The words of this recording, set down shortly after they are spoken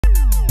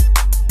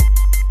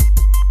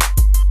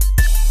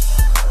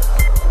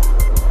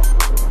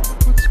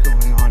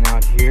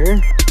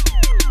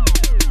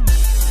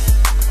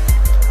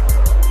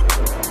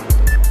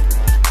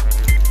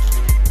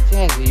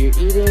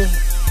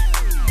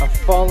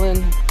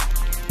fallen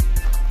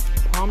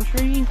palm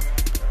tree.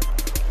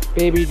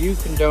 Baby, do you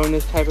condone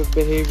this type of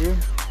behavior?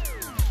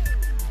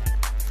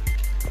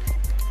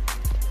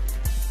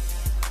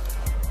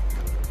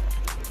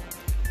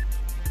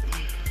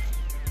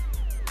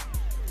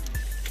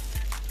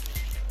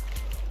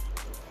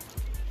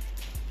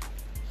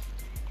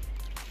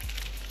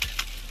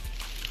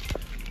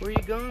 Where are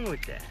you going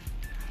with that?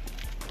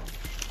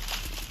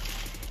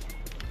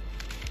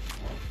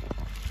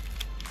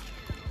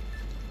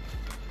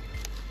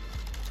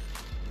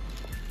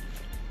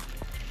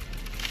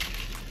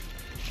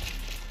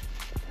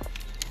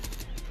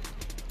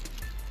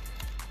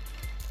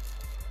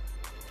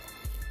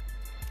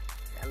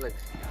 That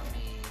looks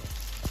yummy.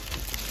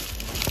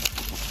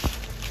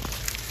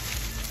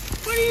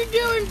 What are you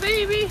doing,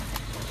 baby?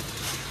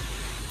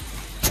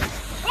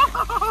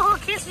 Oh,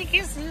 kissy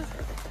kisses.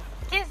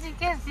 Kissy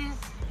kisses.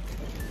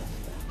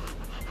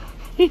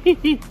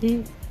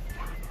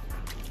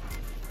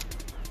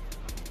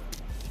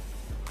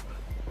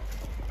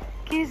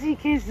 Kissy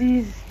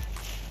kisses.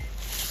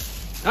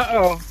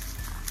 Uh-oh.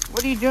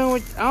 What are you doing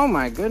with... Oh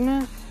my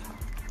goodness.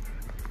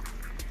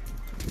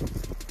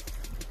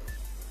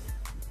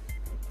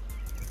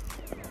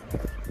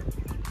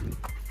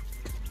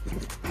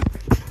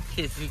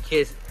 Kissy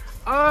kiss.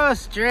 Oh,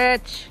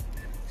 stretch.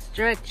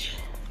 Stretch.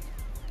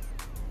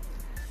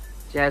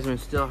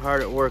 Jasmine's still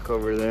hard at work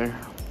over there.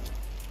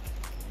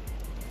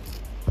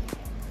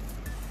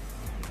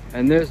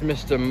 And there's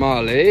Mr.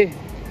 Molly.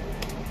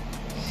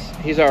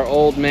 He's our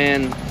old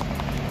man.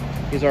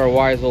 He's our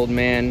wise old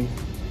man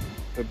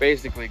who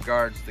basically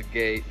guards the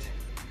gate.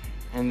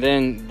 And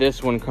then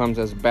this one comes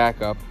as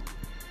backup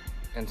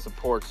and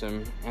supports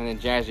him. And then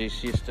Jazzy,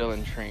 she's still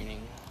in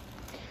training.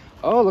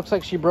 Oh, looks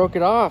like she broke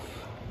it off.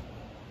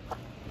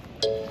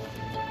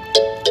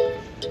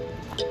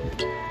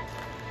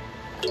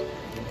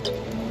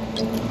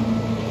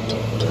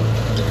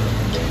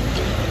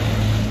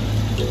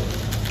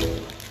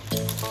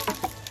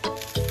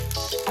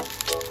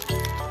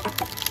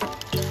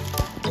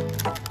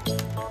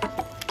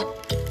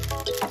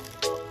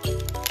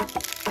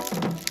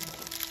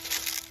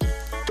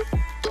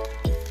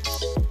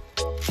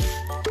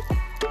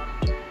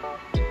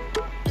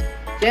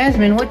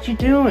 Jasmine, what you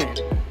doing?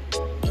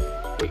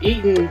 You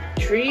eating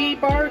tree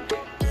bark?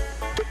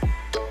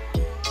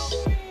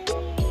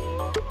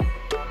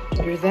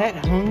 You're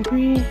that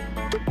hungry?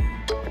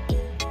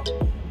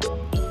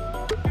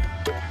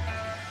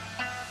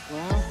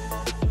 Well,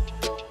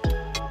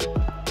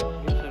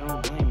 I guess I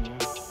don't blame you.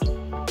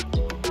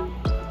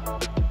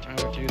 I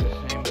would do the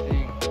same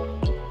thing.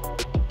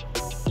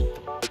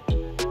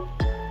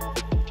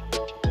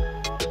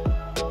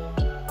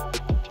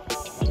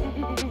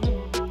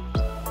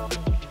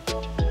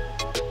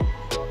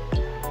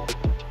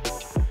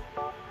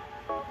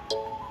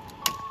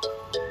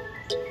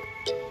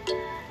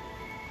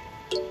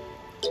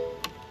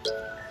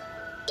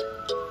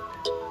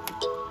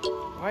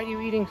 Why are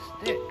you eating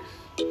sticks?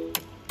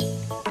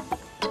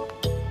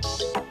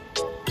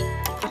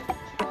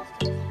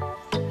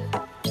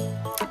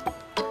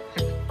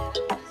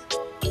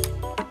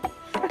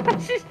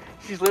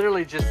 she's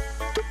literally just,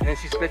 and then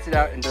she spits it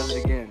out and does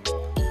it again.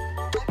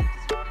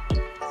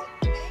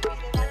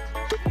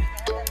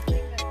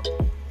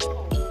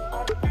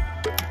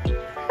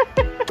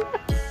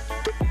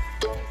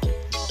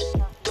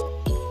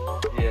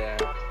 Yeah.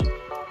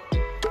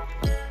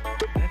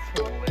 That's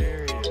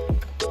hilarious.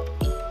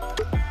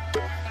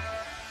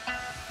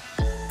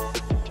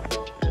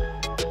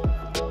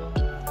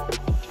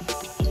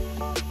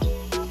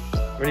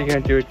 What are you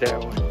gonna do with that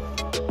one?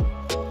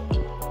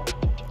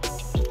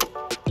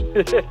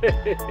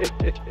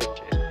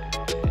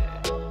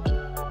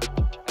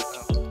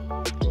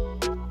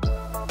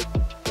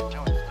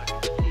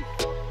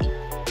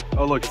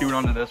 Oh look, she went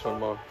onto this one,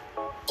 Mom.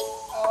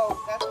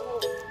 Oh, that's cool.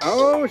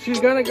 Oh, she's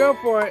gonna go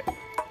for it.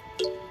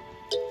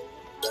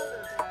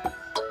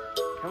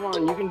 Come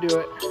on, you can do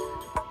it. Oh,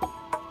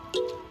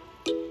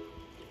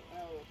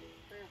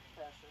 peer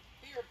pressure.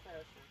 Peer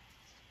pressure.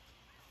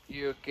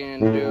 You can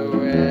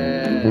do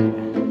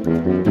it.